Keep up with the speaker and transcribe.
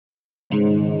Welcome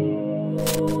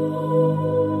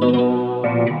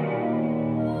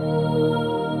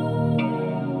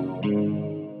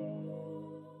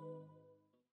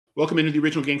into the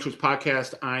Original Gangsters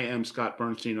podcast. I am Scott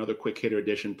Burnstein, another quick hitter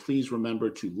edition. Please remember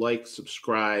to like,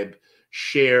 subscribe,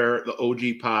 share the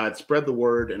OG pod, spread the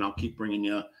word, and I'll keep bringing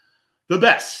you the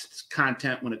best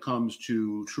content when it comes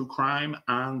to true crime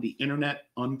on the internet,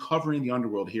 uncovering the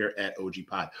underworld here at OG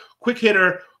Pod. Quick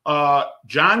hitter,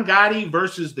 John Gotti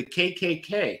versus the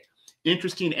KKK.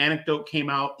 Interesting anecdote came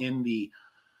out in the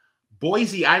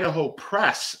Boise, Idaho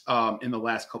press in the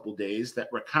last couple days that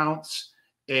recounts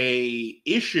a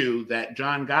issue that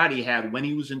John Gotti had when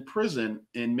he was in prison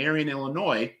in Marion,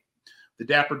 Illinois. The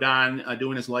Dapper Don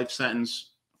doing his life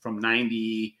sentence from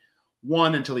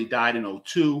 91 until he died in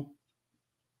 02.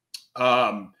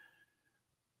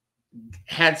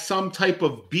 Had some type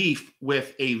of beef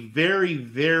with a very,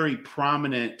 very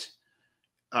prominent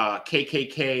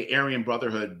KKK Aryan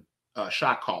Brotherhood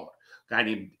shot caller, a guy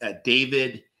named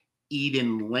David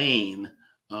Eden Lane,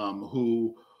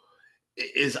 who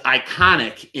is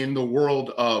iconic in the world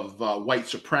of white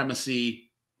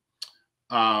supremacy.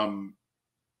 Led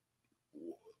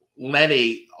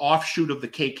a offshoot of the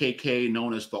KKK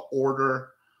known as the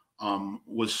Order.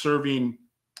 Was serving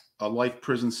a life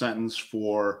prison sentence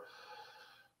for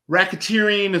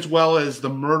racketeering, as well as the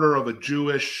murder of a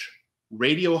Jewish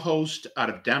radio host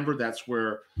out of Denver. That's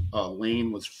where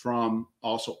Lane was from.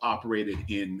 Also operated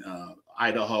in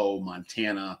Idaho,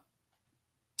 Montana,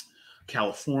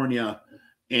 California.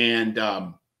 And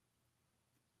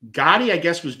Gotti, I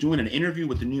guess, was doing an interview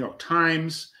with the New York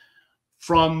Times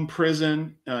from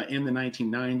prison in the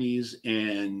 1990s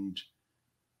and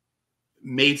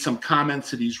made some comments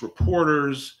to these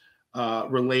reporters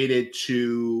related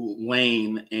to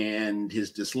Lane and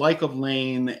his dislike of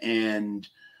Lane and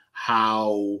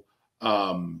how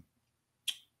kind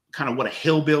of what a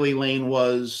hillbilly Lane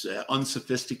was,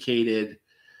 unsophisticated.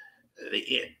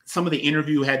 Some of the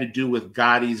interview had to do with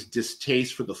Gotti's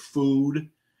distaste for the food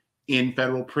in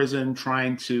federal prison,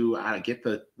 trying to get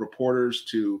the reporters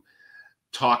to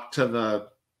talk to the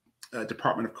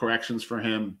Department of Corrections for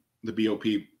him, the BOP.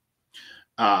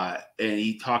 And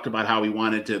he talked about how he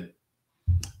wanted to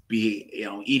be,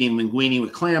 eating linguine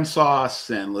with clam sauce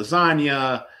and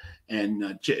lasagna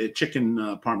and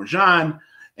chicken parmesan.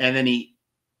 And then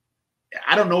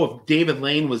I don't know if David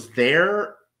Lane was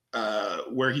there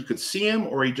where he could see him,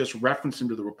 or he just referenced him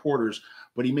to the reporters,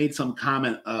 but he made some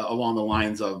comment along the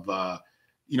lines of,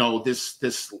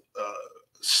 this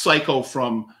psycho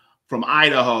from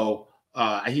Idaho.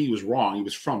 I think he was wrong. He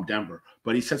was from Denver,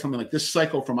 but he said something like, this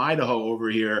psycho from Idaho over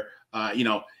here,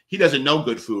 he doesn't know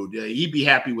good food. He'd be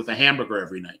happy with a hamburger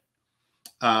every night.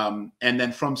 And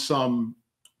then from some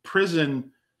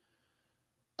prison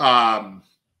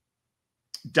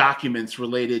documents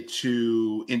related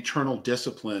to internal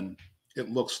discipline, it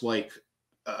looks like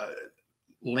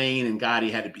Lane and Gotti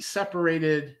had to be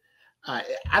separated.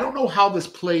 I don't know how this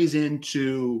plays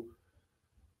into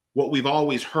what we've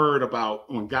always heard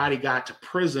about when Gotti got to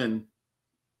prison.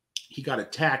 He got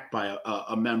attacked by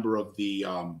a member of the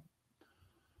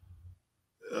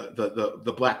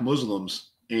Black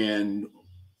Muslims, and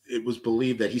it was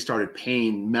believed that he started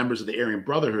paying members of the Aryan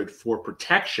Brotherhood for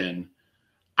protection.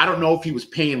 I don't know if he was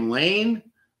paying Lane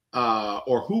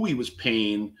or who he was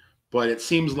paying, but it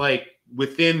seems like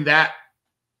within that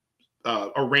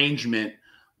arrangement,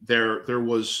 there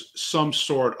was some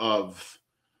sort of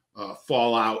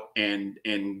fallout, and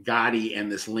Gotti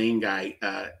and this Lane guy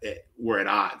were at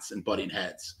odds and butting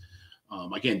heads.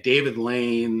 Again, David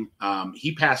Lane,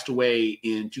 he passed away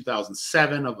in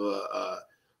 2007 of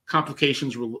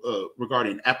complications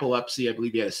regarding epilepsy. I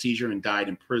believe he had a seizure and died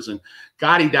in prison.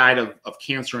 Gotti died of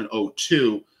cancer in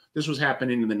 2002. This was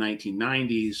happening in the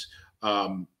 1990s.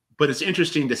 But it's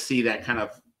interesting to see that kind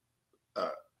of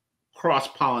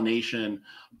cross-pollination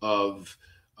of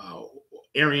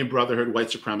Aryan Brotherhood,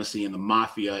 white supremacy, and the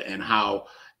Mafia, and how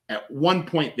at one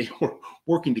point they were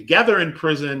working together in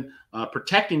prison,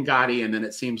 protecting Gotti, and then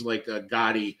it seems like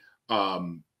Gotti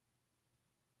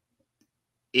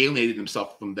alienated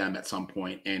himself from them at some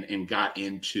point and got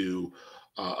into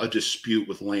a dispute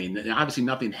with Lane. And obviously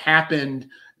nothing happened.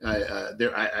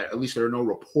 At least there are no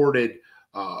reported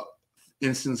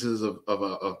instances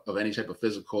of any type of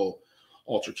physical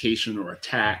altercation or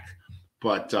attack.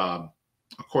 But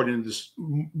according to this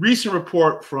recent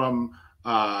report from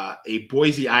a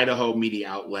Boise, Idaho media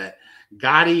outlet,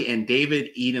 Gotti and David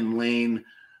Eden Lane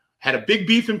had a big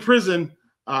beef in prison.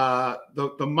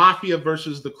 The Mafia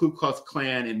versus the Ku Klux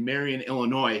Klan in Marion,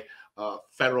 Illinois,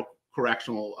 federal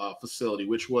correctional facility,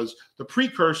 which was the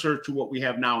precursor to what we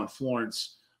have now in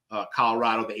Florence,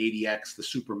 Colorado, the ADX, the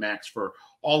Supermax, for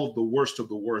all of the worst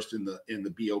in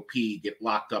the BOP get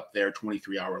locked up there,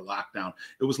 23-hour lockdown.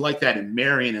 It was like that in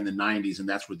Marion in the 90s, and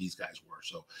that's where these guys were.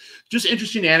 So just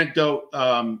interesting anecdote,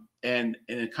 and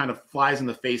it kind of flies in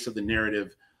the face of the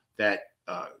narrative that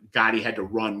Gotti had to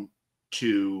run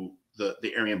to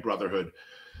the Aryan Brotherhood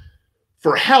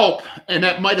for help, and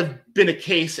that might have been a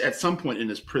case at some point in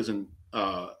his prison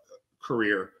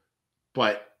career,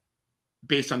 but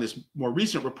based on this more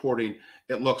recent reporting,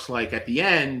 it looks like at the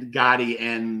end, Gotti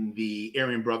and the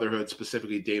Aryan Brotherhood,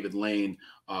 specifically David Lane,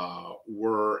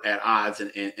 were at odds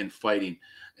and fighting.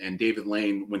 And David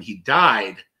Lane, when he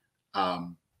died,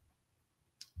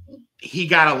 he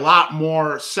got a lot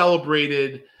more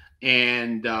celebrated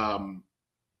and a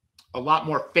lot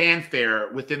more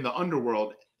fanfare within the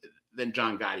underworld than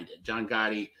John Gotti did. John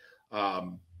Gotti,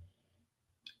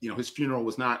 his funeral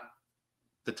was not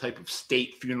the type of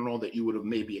state funeral that you would have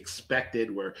maybe expected,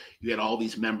 where you had all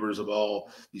these members of all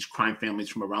these crime families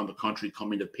from around the country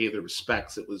coming to pay their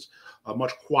respects. It was a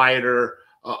much quieter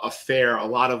affair. A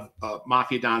lot of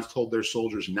Mafia dons told their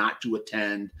soldiers not to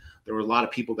attend. There were a lot of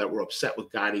people that were upset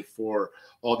with Gotti for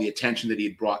all the attention that he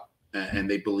had brought, and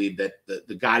they believed that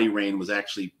the Gotti reign was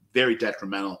actually very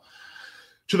detrimental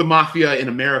to the Mafia in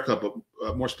America, but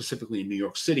more specifically in New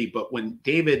York City. But when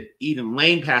David Eden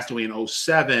Lane passed away in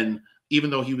 2007, even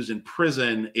though he was in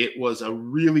prison, it was a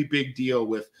really big deal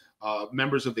with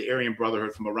members of the Aryan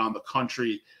Brotherhood from around the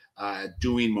country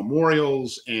doing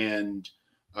memorials and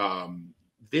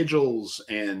vigils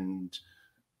and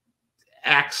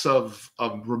acts of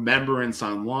remembrance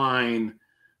online.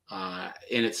 And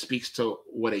it speaks to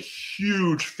what a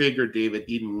huge figure David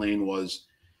Eden Lane was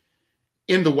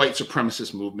in the white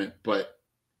supremacist movement. But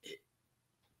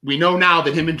we know now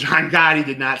that him and John Gotti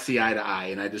did not see eye to eye,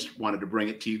 and I just wanted to bring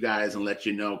it to you guys and let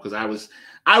you know, because I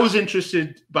was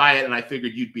interested by it, and I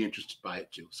figured you'd be interested by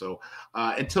it too. So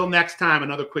until next time,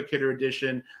 another quick hitter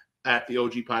edition at the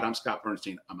OG Pod. I'm Scott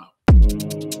Burnstein. I'm out.